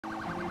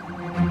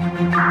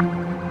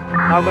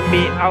Now gonna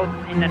be out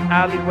in an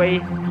alleyway,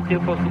 still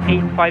close to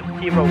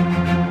 850.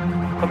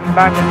 Coming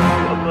back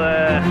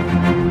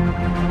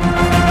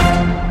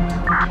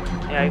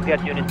yeah, you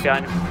got units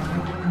behind him.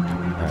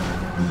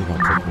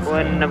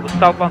 Going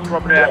southbound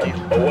Robbery Avenue.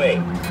 Away.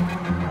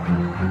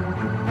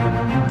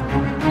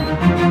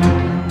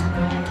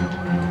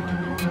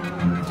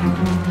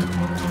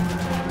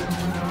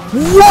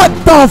 What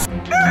the f?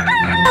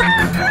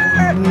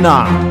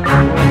 Nah.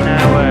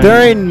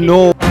 There ain't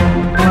no.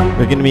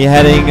 We're gonna be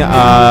heading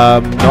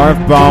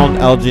northbound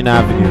Elgin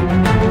Avenue.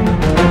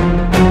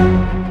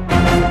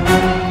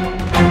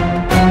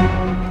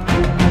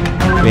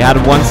 We had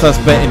one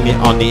suspect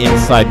on the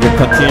inside. We're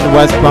continuing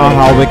westbound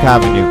Hardwick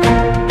Avenue.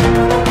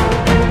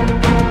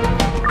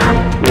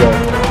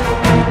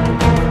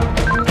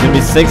 It's gonna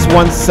be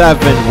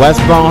 617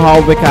 westbound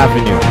Hardwick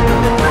Avenue.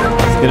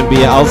 It's gonna be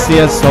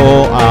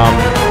LCSO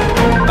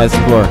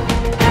Explorer.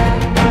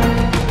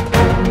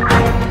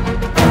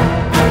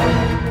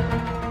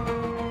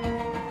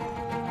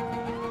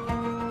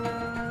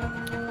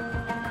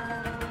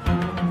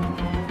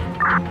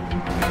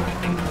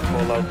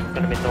 It's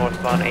gonna be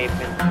northbound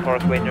Apin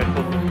Parkway, near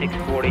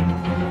 640,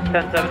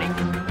 1070.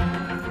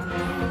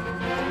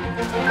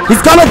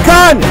 He's got a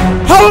gun!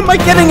 How am I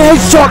getting a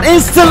headshot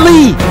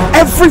instantly?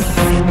 Every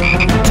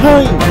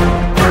time!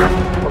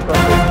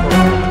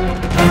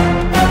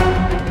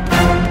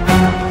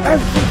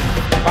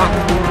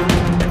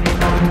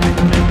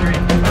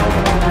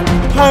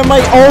 How am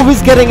I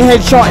always getting a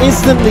headshot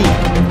instantly?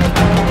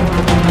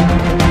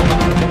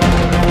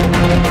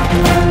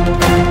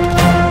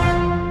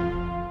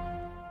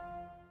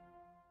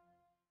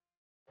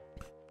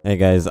 Hey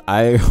guys,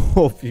 I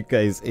hope you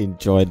guys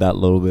enjoyed that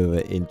little bit of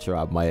an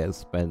intro at my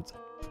expense.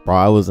 Bro,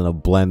 I was in a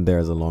blend there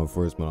as a law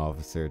enforcement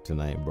officer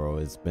tonight, bro.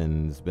 It's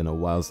been a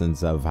while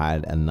since I've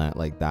had a night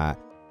like that.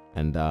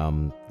 And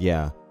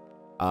yeah.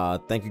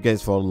 Thank you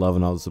guys for all the love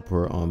and all the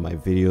support on my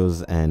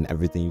videos and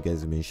everything you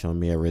guys have been showing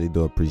me. I really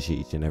do appreciate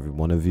each and every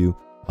one of you.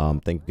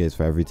 Thank you guys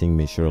for everything.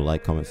 Make sure to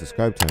like, comment,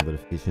 subscribe, turn on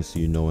notifications so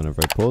you know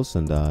whenever I post.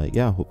 And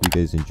yeah, hope you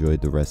guys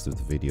enjoyed the rest of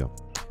the video.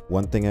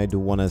 One thing I do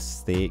want to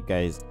state,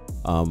 guys,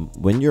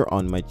 when you're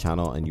on my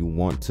channel and you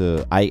want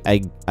to,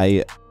 I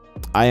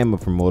am a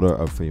promoter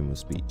of freedom of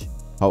speech.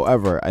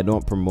 However, I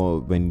don't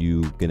promote when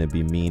you gonna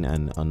be mean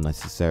and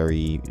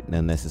unnecessarily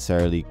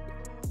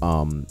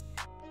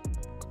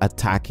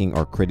attacking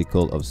or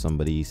critical of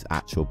somebody's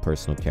actual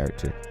personal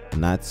character,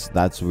 and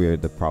that's where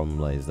the problem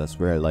lies. That's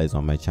where it lies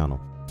on my channel.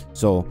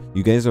 So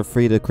you guys are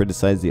free to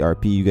criticize the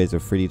RP, you guys are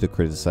free to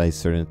criticize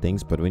certain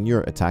things, but when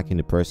you're attacking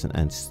the person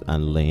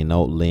and laying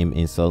out lame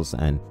insults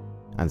and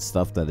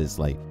stuff that is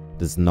like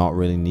that's not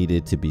really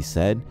needed to be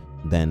said,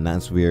 then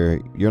that's where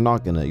your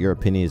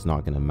opinion is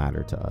not gonna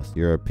matter to us.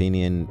 Your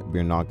opinion,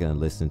 we're not gonna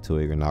listen to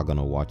it, we're not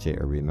gonna watch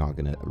it, or we're not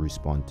gonna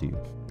respond to you.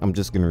 I'm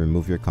just gonna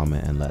remove your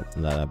comment and let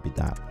that be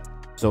that.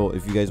 So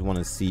if you guys want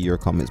to see your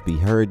comments be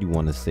heard, you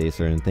want to say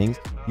certain things,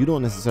 you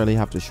don't necessarily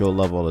have to show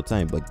love all the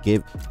time, but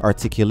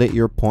articulate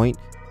your point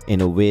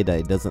in a way that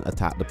it doesn't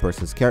attack the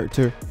person's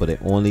character, but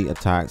it only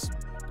attacks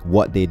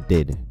what they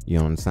did. You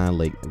know what I'm saying?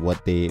 Like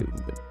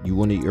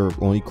you're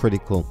only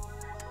critical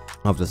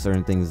of the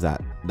certain things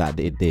that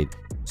they did,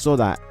 so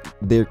that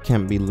there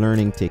can be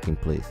learning taking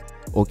place.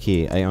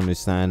 Okay, I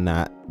understand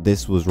that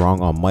this was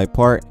wrong on my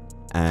part,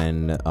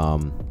 and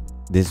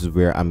this is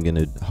where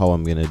how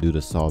I'm gonna do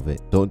to solve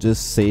it. Don't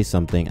just say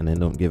something and then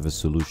don't give a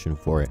solution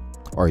for it,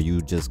 or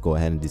you just go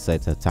ahead and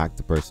decide to attack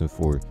the person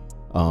for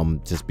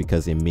just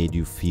because it made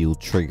you feel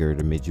triggered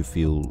or made you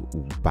feel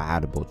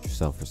bad about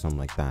yourself or something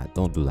like that.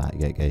 Don't do that,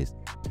 guys,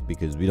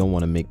 because we don't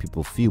want to make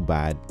people feel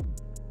bad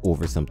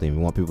over something.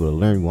 We want people to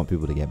learn, we want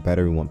people to get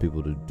better, we want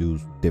people to do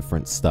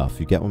different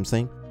stuff. You get what I'm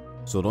saying?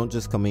 So don't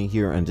just come in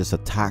here and just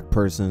attack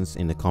persons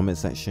in the comment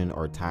section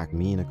or attack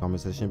me in the comment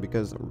section,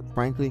 because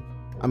frankly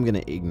I'm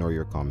gonna ignore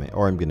your comment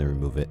or I'm gonna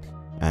remove it.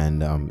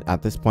 And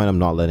at this point I'm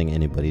not letting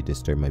anybody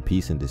disturb my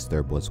peace and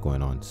disturb what's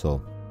going on.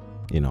 So,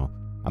 you know,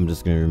 I'm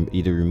just gonna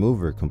either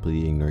remove or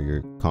completely ignore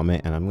your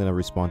comment, and I'm gonna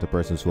respond to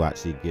persons who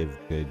actually give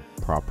good,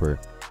 proper,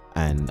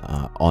 and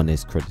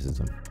honest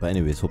criticism. But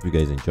anyways, hope you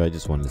guys enjoyed.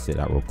 Just wanted to say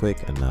that real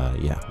quick, and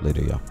yeah,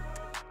 later, y'all.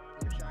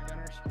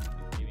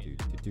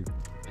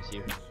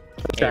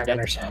 Yeah,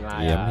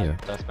 I'm here.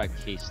 Suspect,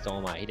 he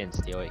didn't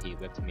steal it, he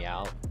whipped me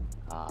out,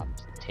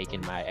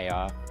 taking my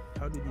AR.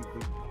 How did you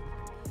whip?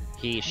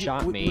 He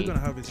shot me. We're gonna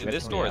have his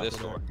this door.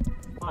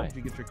 Why did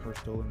you get your car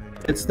stolen?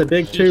 It's the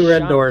big two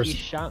red doors. He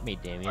shot me,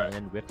 Damien, and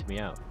then whipped me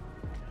out.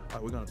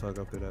 Alright, we're gonna talk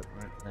after that,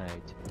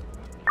 right?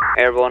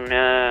 Airborne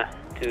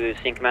to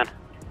Sync Man.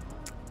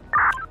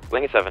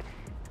 Blanket 7.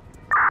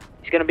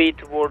 He's gonna be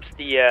towards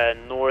the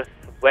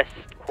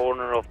northwest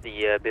corner of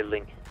the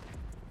building.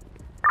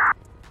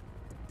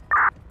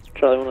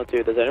 Charlie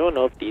 102, does anyone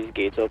know if these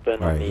gates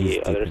open on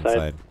the other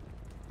side?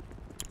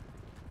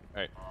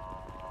 Alright.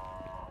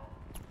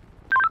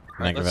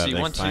 Let's see,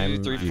 1,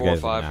 2, 3, 4,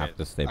 5. Have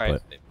to stay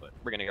Alright, put.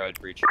 we're gonna go ahead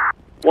and breach.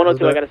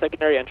 102, I got a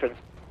secondary entrance.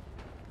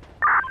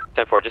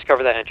 10-4, just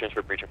cover that entrance.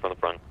 We're breaching from the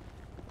front.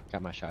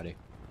 Got my shotty.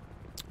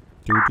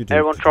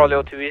 Everyone,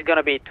 Charlie 02 is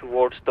gonna be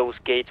towards those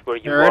gates where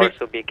you Alrighty. are,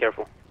 so be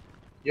careful.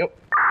 Yep.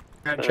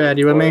 Alright, Chad,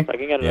 you with me? If I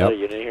can get another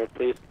unit here,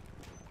 please.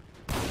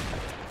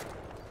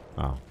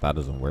 Oh, that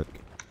doesn't work.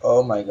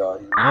 Oh my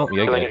god. Oh,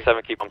 you're Killing good.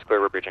 7, keep on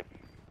square, we're breaching.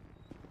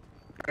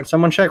 Can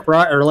someone check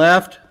right or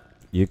left?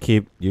 You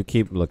keep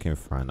looking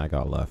front. I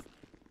got left.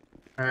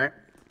 Alright.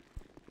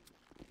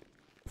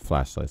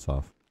 Flashlights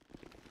off.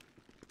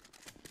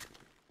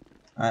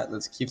 Alright,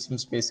 let's keep some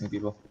spacing,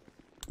 people.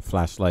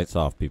 Flashlights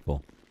off,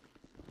 people.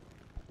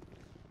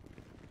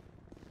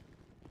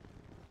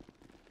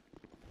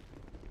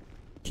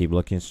 Keep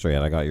looking straight.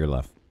 I got your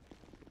left.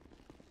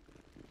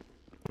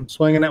 I'm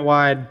swinging it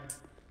wide.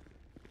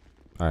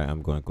 Alright,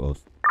 I'm going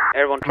close.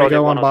 Everyone, Can we Charlie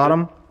go on 102.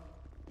 bottom?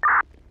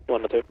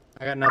 1 to 2.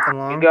 I got nothing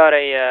long. You got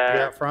You a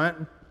got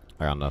front?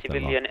 I got nothing.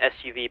 civilian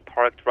SUV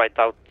parked right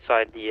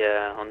outside the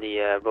on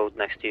the road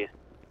next to you.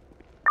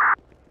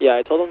 Yeah,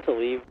 I told him to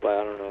leave, but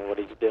I don't know what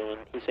he's doing.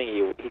 He's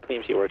saying he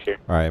claims he works here.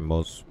 Alright,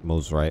 Mo's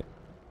right.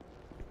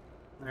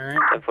 Alright.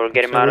 Therefore,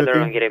 get him out of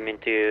there and get him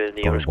into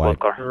the other Going squad wide.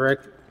 car.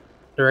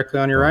 Directly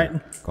on your right.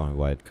 Going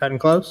wide. Cutting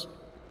close.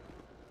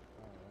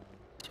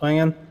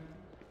 Swinging.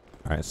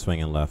 Alright,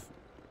 swinging left.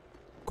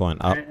 Going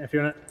up. Alright, if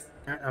you want.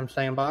 Alright, I'm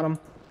staying bottom.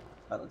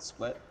 Alright, let's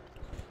split.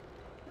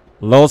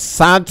 Los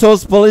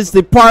Santos Police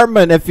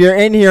Department, if you're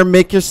in here,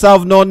 make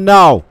yourself known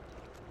now.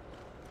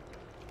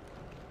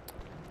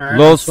 Alright,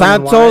 Los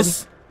I'm swinging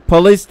Santos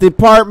Police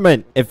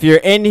Department, if you're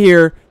in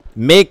here,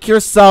 make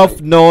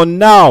yourself known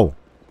now.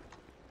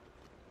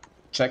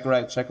 Check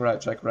right, check right,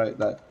 check right.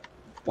 That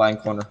blind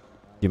corner.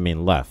 You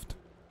mean left.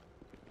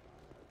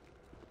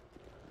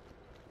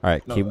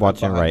 Alright, No, keep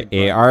watching right.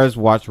 behind. ARs,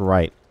 watch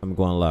right. I'm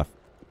going left.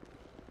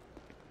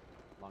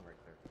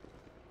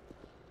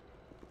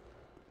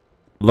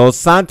 Los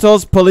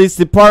Santos Police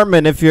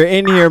Department, if you're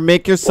in here,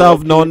 make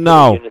yourself known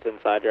now. Units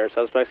inside there.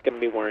 Suspect's gonna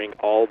be wearing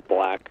all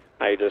black.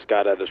 I just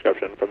got a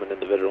description from an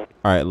individual.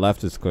 Alright,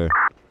 left is clear.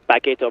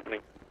 Back gate's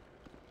opening.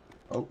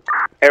 Oh,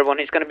 Everyone,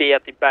 he's gonna be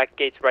at the back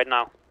gates right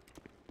now.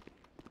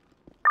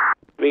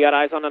 We got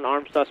eyes on an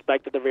armed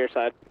suspect at the rear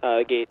side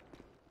gate.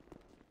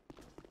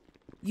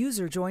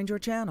 User joined your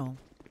channel.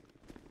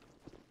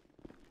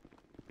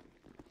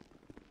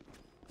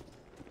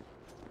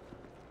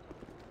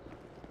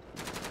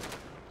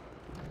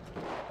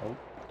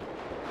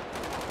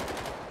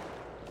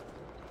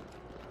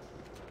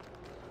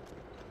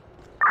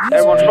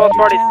 Everyone, shot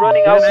party's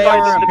running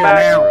outside of the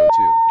back.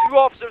 2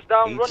 officers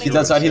down, running. he's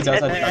outside, he's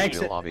outside.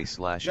 Exit.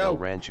 Ave/El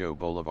Rancho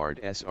Boulevard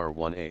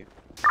SR18.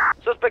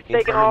 Suspect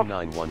taken off.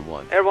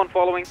 911. Everyone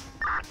following.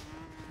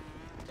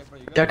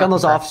 Check on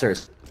those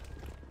officers.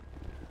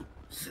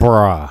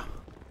 Bruh.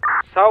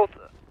 South.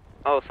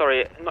 Oh,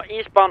 sorry. No,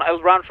 eastbound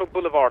El Rancho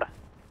Boulevard.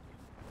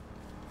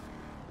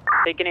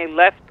 Taking a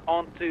left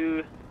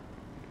onto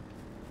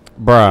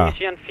Bruh.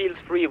 Mission Fields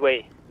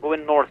Freeway,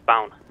 going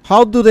northbound.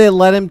 How do they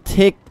let him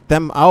take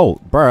them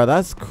out? Bruh,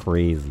 that's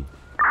crazy.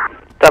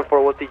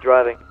 10-4, what's he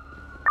driving?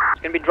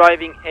 He's gonna be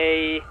driving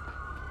a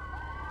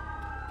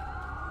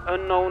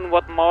unknown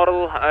what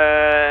model.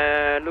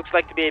 Looks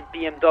like to be a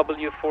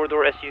BMW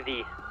 4-door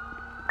SUV.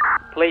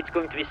 Plate's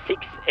going to be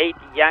 68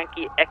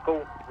 Yankee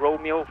Echo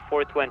Romeo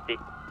 420.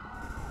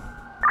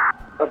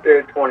 Up there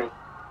at 20.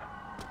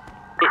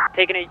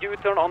 Taking a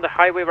U-turn on the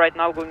highway right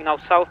now, going now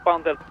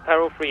southbound Del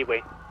Perro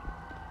Freeway.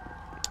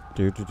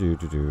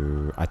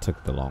 I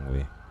took the long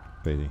way.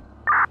 Crazy.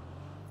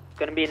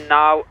 Gonna be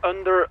now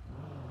under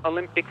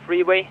Olympic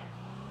Freeway.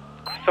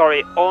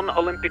 Sorry, on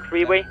Olympic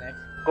Freeway,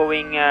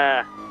 going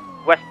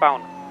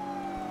westbound.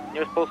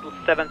 Nearest postal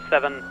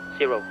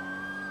 770.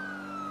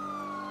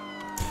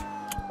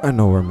 I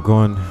know where I'm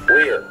going.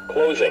 Clear.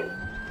 Closing.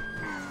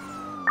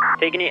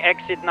 Taking the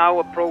exit now,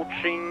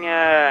 approaching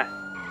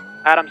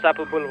Adams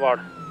Apple Boulevard.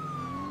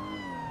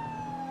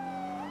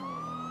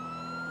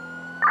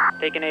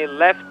 Taking a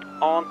left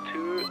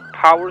onto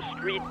Power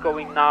Street,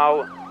 going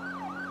now.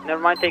 Never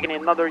mind, taking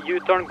another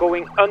U-turn,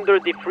 going under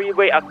the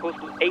freeway at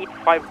postal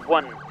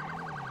 851.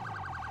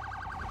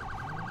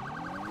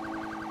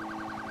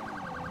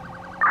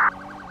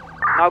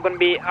 Now gonna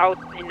be out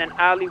in an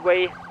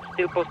alleyway,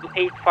 still postal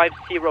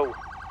 850.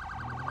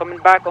 Coming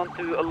back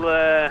onto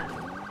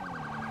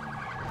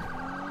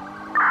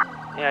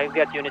yeah, you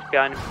got units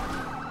behind him.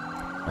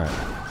 Alright,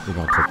 we're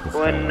gonna take this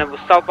Going guy out.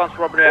 southbound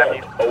Robbery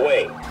Avenue.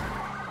 Away.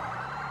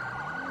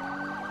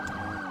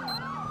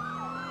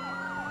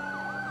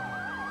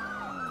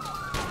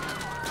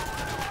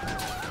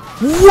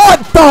 What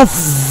the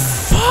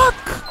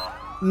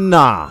fuck?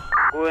 Nah.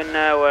 Going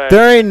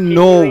There ain't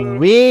no continuing-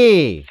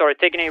 way. Sorry,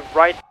 taking a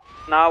right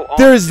now. On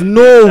There's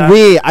no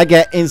way I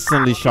get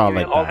instantly shot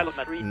like all that.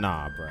 helmet.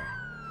 Nah, bro.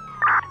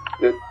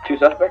 The 2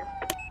 suspects?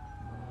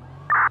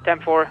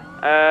 10-4.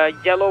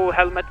 Yellow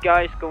helmet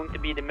guy is going to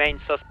be the main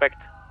suspect.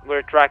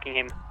 We're tracking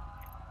him.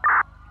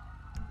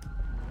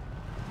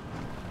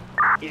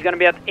 He's gonna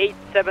be at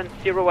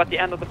 870 at the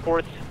end of the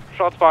course.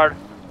 Shots fired.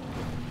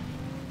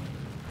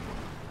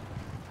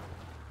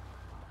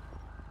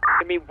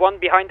 Gonna be one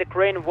behind the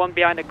crane, one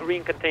behind the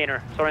green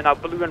container. Sorry, now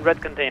blue and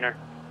red container.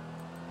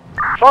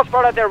 Shots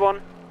fired at there,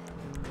 one.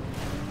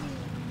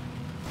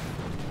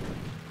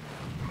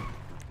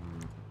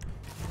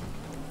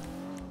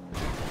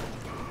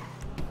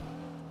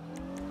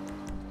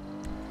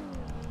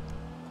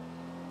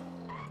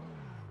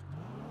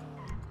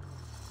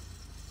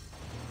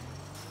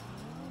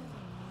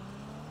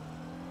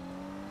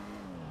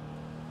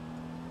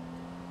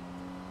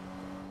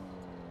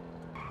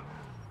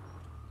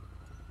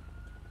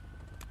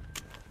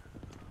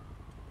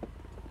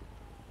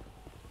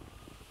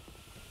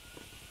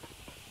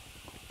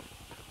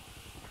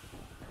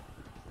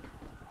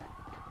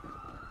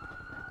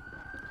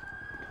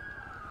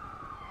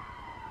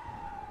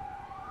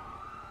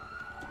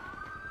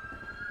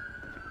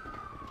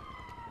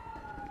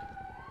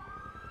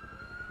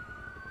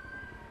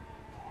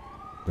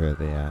 Where are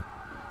they at?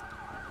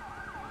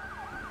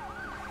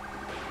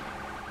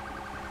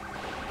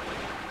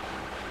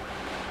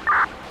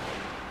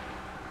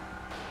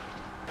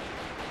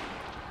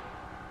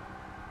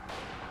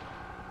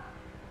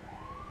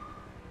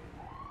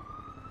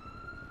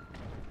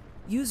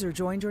 User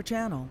joined your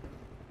channel.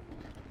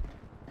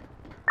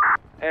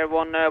 Air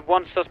 1,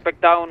 one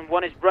suspect down.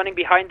 One is running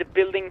behind the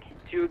building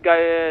to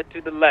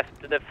the left,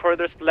 the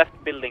furthest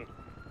left building.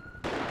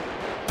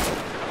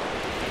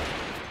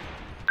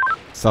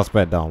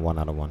 Suspect down, 1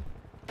 out of 1.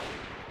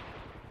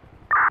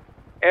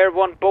 Air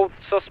 1, both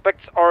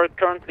suspects are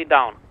currently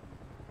down.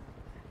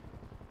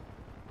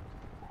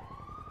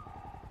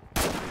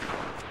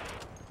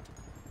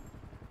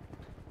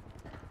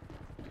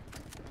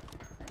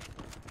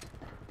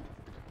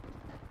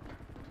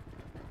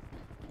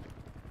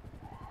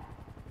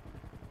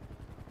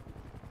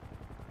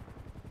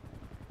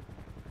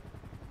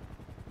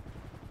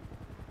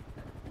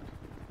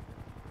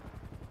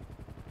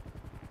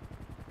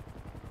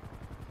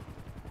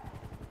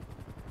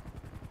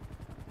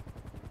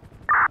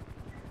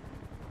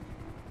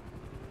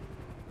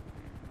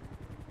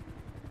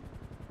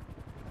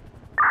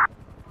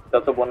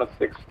 That's a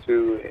 106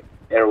 to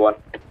Air 1.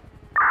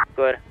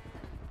 Good.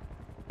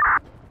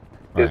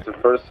 Is the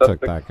first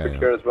suspect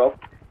secure as well?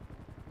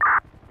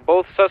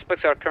 Both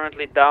suspects are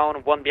currently down,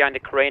 one behind the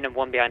crane and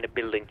one behind the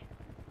building.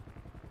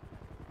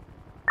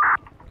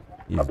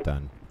 He's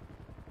done.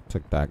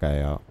 Took that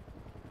guy out.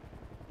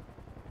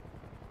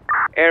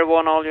 Air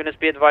 1, all units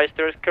be advised,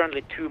 there's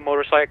currently 2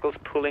 motorcycles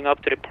pulling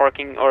up to the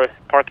parking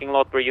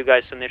lot where you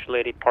guys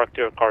initially parked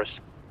your cars.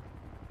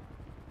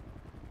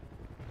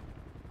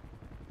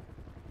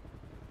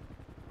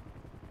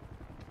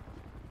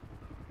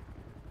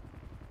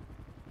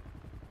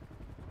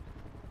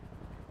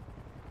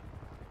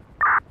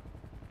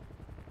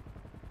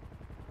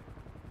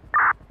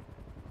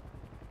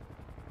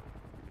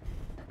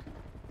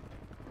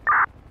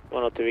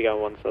 We got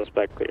 1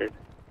 suspect cleared.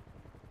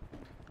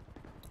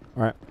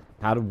 Alright,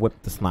 how to whip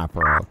the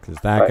sniper out, because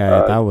that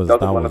guy, that was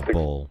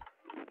bull.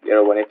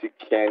 Air 1, if you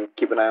can,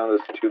 keep an eye on those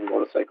 2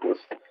 motorcycles.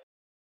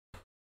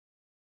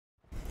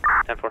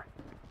 10-4.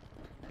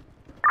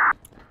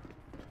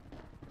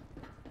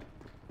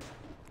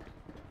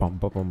 Bum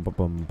bum bum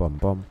bum bum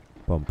bum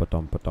bum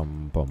bum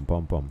bum bum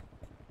bum bum.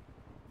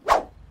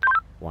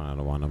 1 out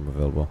of 1, I'm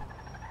available.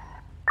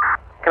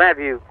 Can I have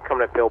you come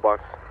to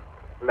pillbox?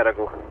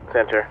 Medical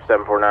Center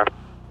 749.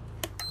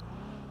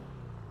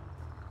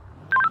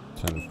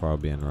 10-4, I'll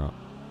be en route.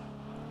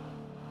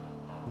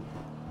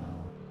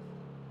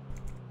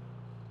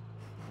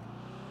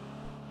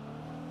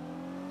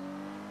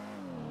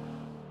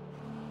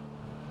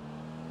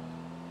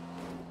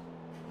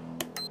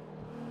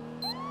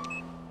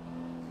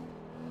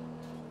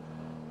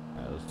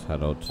 Alright, let's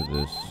head out to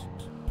this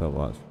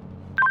pillbox.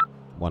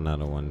 1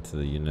 out of 1 to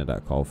the unit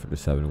that called for the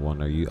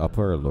 71. Are you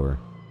upper or lower?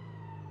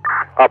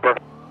 Upper.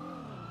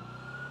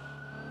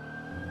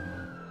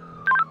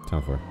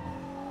 10-4.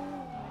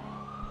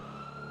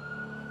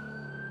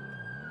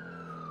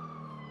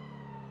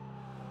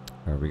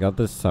 Alright, we got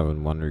this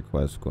 7-1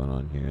 request going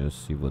on here. Let's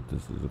see what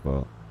this is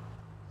about.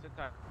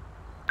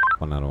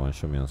 1 out of 1,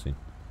 show me on scene.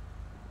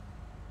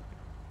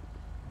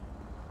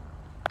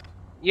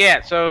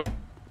 Yeah, so...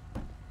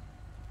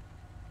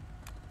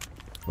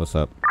 What's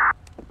up?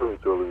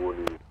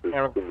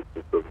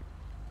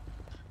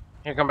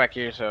 Here, come back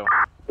here, so...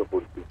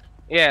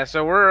 Yeah,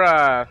 so we're,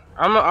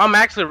 I'm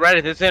actually right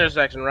at this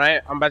intersection,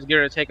 right? I'm about to get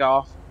her to take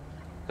off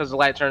because the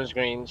light turns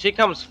green. She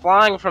comes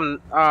flying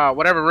from,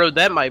 whatever road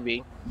that might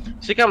be.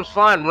 She comes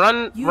flying,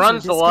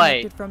 runs the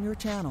light, from your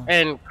channel.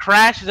 and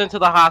crashes into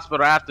the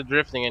hospital after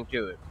drifting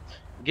into it.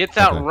 Gets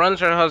out, and runs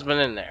her husband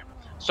in there.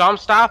 So I'm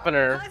stopping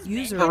her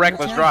for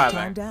reckless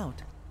driving.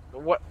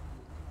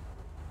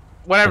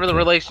 Whatever the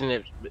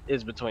relation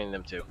is between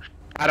them two.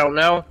 I don't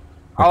know.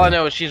 All I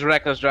know is she's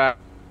reckless driving.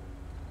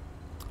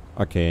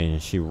 Okay,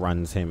 and she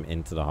runs him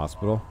into the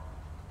hospital?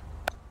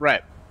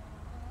 Right.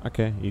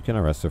 Okay, you can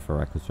arrest her for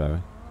reckless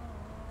driving.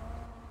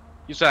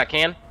 You said I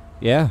can?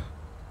 Yeah.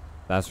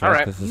 That's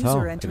reckless as hell.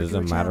 It entered doesn't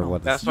your matter channel.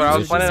 what the That's what I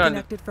was planning on.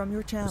 Disconnected from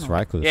your channel. It's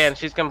reckless. Yeah, and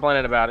she's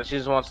complaining about it. She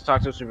just wants to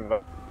talk to a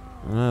supervisor.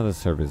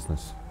 That's her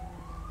business.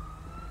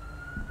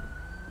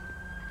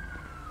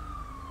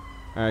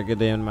 Alright, good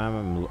day,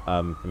 ma'am.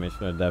 I'm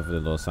Commissioner Dev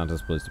of the Los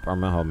Santos Police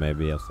Department. How may I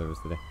be of service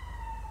today?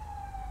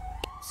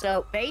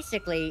 So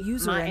basically,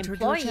 my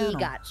employee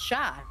got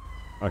shot.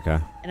 Okay.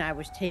 And I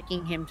was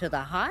taking him to the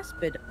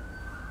hospital.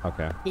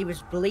 Okay. He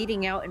was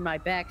bleeding out in my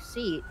back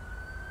seat.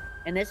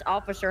 And this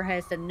officer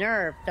has the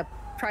nerve to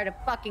try to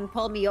fucking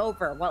pull me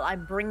over while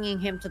I'm bringing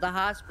him to the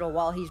hospital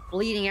while he's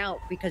bleeding out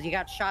because he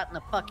got shot in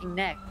the fucking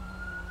neck.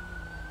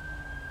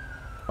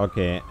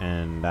 Okay,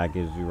 and that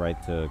gives you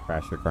right to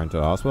crash your car into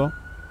the hospital?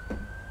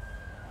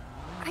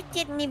 I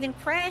didn't even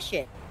crash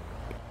it.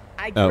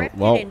 I Oh, drifted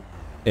well, in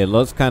it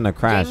looks kind of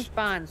crashed. James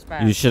Bond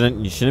style. You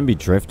shouldn't be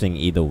drifting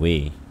either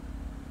way.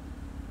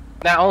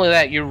 Not only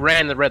that, you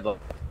ran the red light.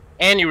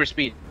 And you were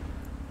speeding.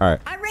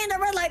 Alright. I ran the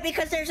red light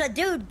because there's a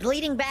dude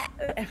bleeding back.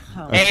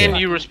 And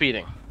you were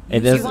speeding. It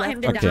Do you is. want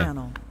him to Okay. die?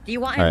 Do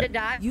you want him to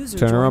die?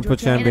 Turn around,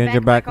 put your hand behind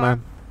your back,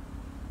 ma'am.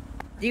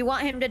 Do you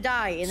want him to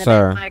die in the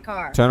Sir, back of my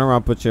car? turn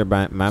around, put your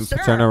back, ma'am. Sir.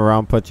 Turn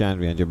around, put your hand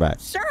behind your back.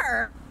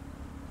 Sir!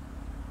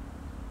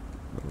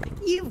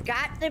 You've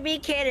got to be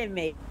kidding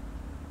me.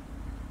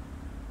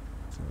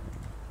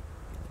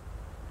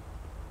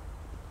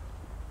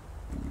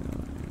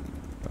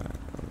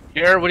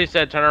 You heard what he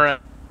said, turn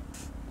around.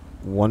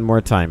 One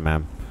more time,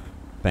 ma'am.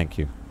 Thank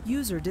you.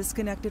 User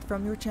disconnected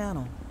from your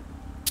channel.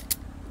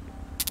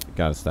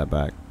 Gotta step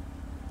back.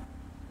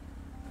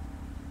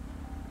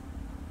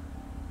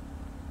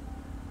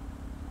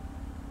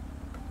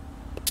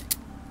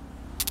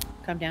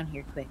 Come down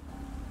here quick.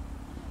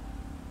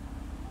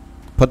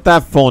 Put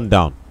that phone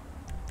down.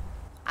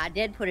 I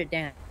did put it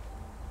down.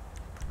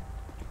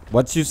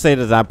 What you say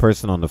to that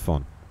person on the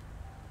phone?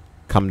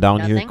 Come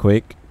down here Nothing.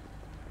 quick.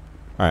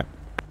 Alright.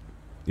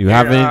 You Here,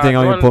 have anything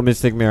on go your on- pull me,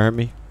 stick me, or hurt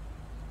me?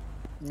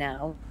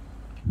 No.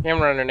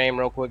 Him run her name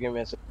real quick, give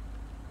me a second.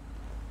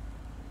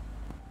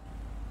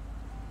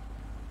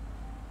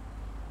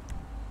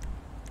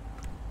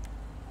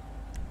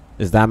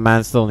 Is that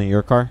man still in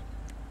your car?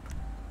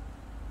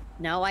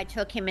 No, I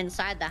took him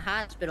inside the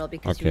hospital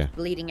because he was Okay.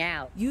 bleeding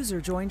out.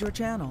 User joined your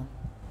channel.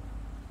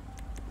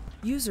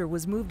 User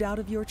was moved out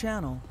of your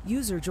channel.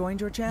 User joined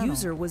your channel.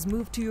 User was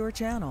moved to your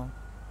channel.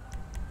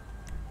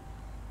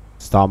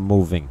 Stop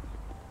moving.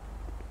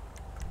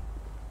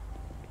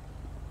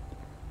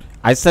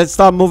 I said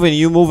stop moving.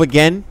 You move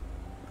again?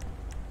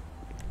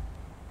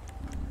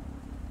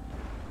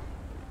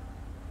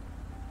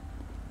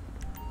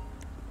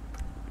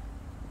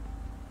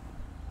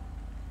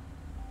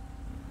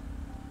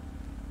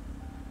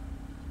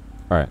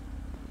 Alright.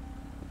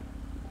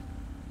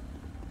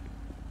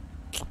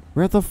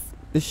 Where the f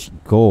did she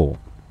go?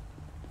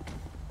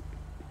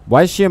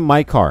 Why is she in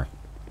my car?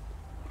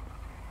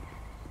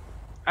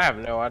 I have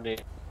no idea.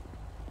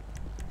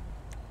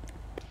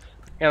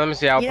 Yeah, let me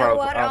see. You know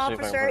what,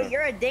 officer?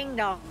 You're a ding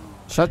dong.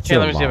 Shut Yeah,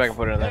 your let me see if I mouth. can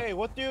put it in there. Hey,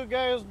 what are you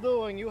guys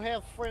doing? You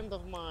have friend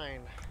of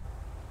mine.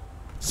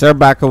 Sir,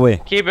 back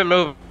away. Keep it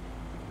moving.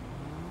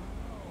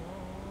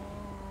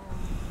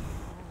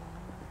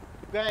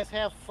 You guys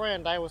have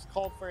friend. I was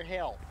called for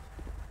help.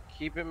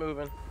 Keep it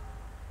moving.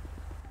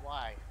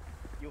 Why?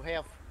 You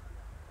have.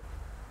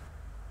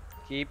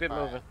 Keep it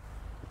moving.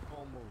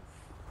 Don't move.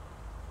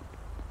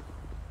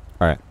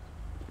 Alright.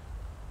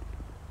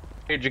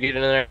 Did you get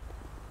in there?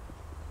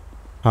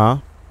 Huh?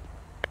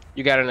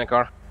 You got it in the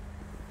car.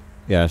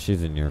 Yeah,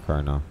 she's in your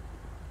car now.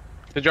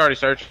 Did you already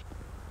search?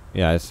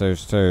 Yeah, I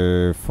searched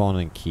her phone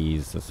and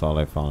keys. That's all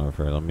I found of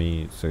her. Let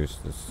me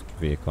search this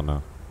vehicle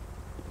now.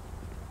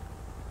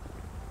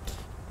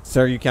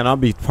 Sir, you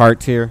cannot be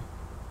parked here.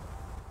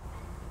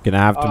 Gonna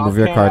have to move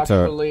your car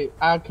to.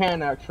 I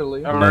can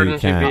actually.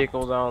 Emergency can't.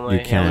 vehicles only.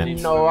 You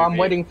can't. No, I'm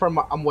waiting for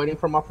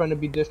my friend to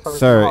be discharged.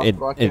 Sir, from the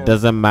hospital. I it can't.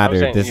 doesn't matter.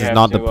 saying This you is have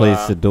not the to,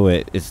 place to do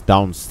it. It's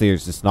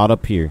downstairs. It's not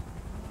up here.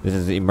 This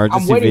is I'm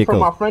emergency waiting for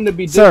vehicle. my friend to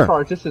be Sir,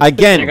 discharged. This is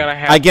again, You're gonna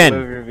have to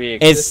move your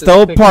vehicle. it's This is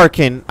still pickup.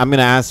 parking. I'm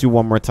gonna ask you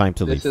one more time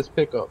to leave. This is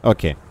pickup.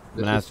 Okay, I'm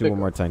This gonna is ask you one pickup.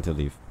 more time to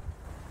leave.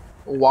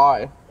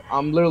 Why?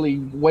 I'm literally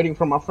waiting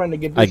for my friend to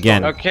get discharged.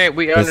 Again. Okay,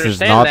 we This is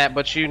understand not- that,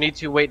 but you need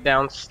to wait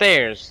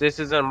downstairs. This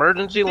is an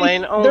emergency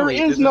lane only. there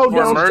is this no is for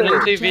downstairs.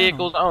 emergency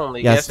vehicles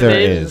only. Yes, it there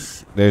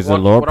is. There's a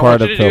lower What I part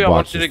want of you to do, I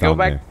want pillbox you to is go down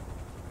back. there.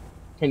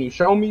 Can you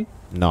show me?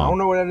 I don't No,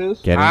 know where that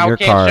is. get in I your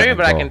can't car show you, and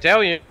but I go. can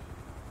tell you.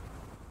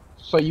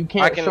 So you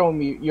can't can- show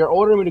me. You're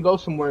ordering me to go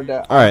somewhere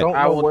that All I right. don't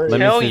I know will where. Let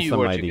me tell see you some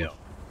where ID. to go.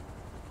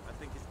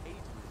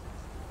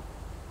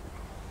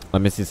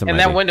 Let me see some And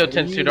ID. that window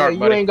tends too You, dark, you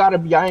buddy. ain't gotta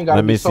be. I ain't gotta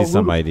Let me be so see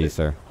some rude. ID,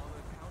 sir.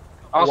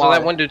 Also, Why?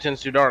 that window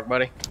tends too dark,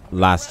 buddy.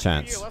 Last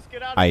chance. Let's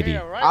get out of ID.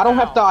 here right I don't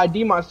have now. to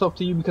ID myself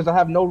to you because I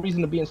have no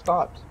reason to be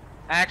stopped.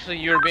 Actually,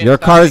 you're being Your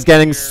stopped car is because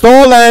getting you're-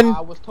 stolen.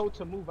 I was told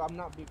to move. I'm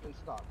not being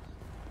stopped,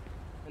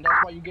 and that's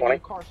why you get your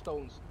car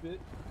stolen, bitch.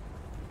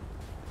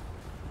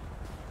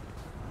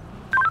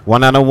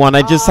 1 out of 1.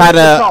 I just had it's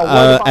not worried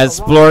a about the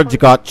Explorer wrong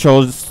got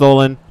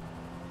stolen.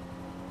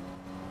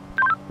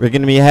 We're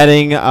gonna be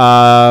heading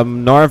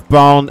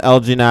northbound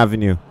Elgin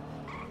Avenue.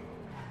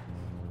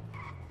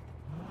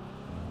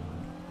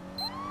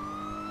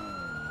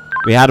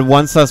 We had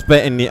one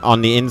suspect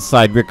on the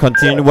inside. We're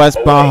continuing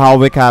westbound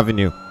Hardwick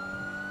Avenue.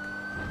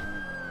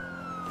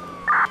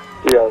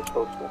 Yeah, it's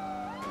supposed to.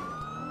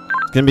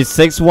 It's gonna be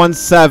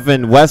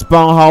 617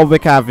 westbound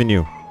Hardwick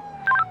Avenue.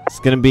 It's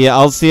gonna be an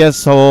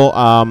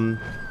LCSO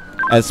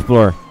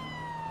Explorer.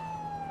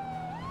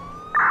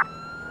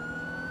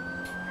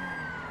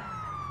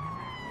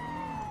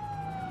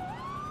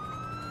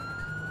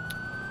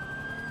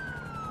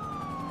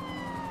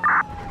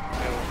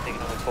 Everyone's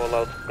taking on the call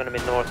out. It's gonna be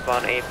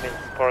northbound 8 Minutes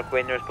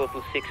Parkway, nearest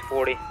postal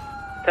 640.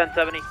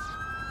 1070.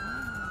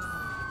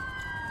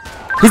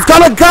 He's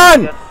got a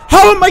gun!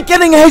 How am I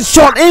getting a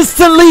headshot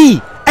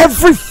instantly?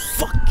 Every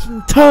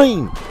fucking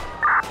time!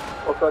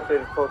 What's that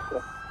thing supposed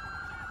to?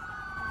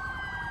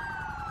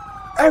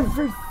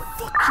 Every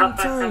fucking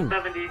time!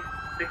 1070.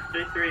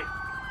 633.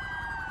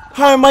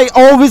 How am I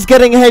always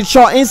getting a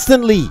headshot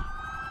instantly?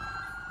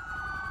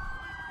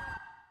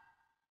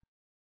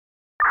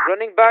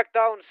 Running back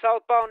down,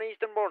 southbound,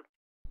 easternbound.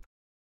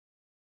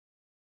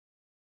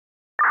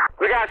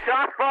 We got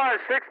shots fired,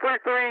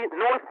 633,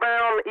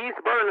 northbound, East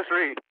Bourbon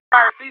Street.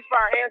 Fire,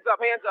 ceasefire, hands up,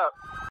 hands up.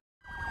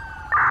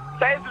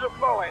 Taser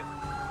deployed.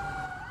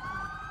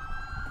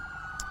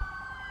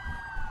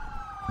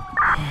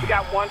 We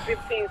got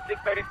 115,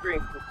 633.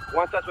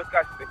 One suspect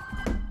custody.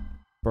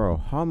 Bro,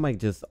 how am I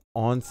just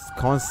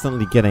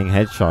constantly getting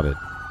headshotted?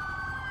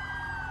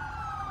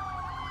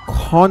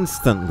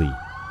 Constantly.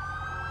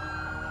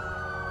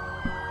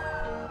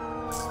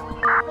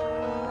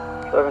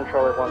 7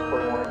 Charlie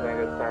 141 is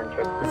negative, siren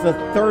check. It's the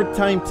third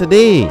time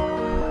today.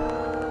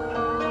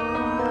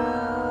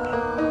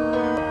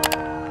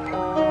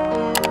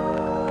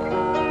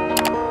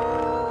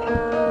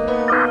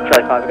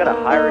 Charlie 5, we got a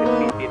higher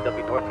speed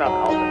BMW northbound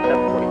Alpha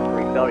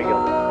 743 failure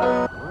yield.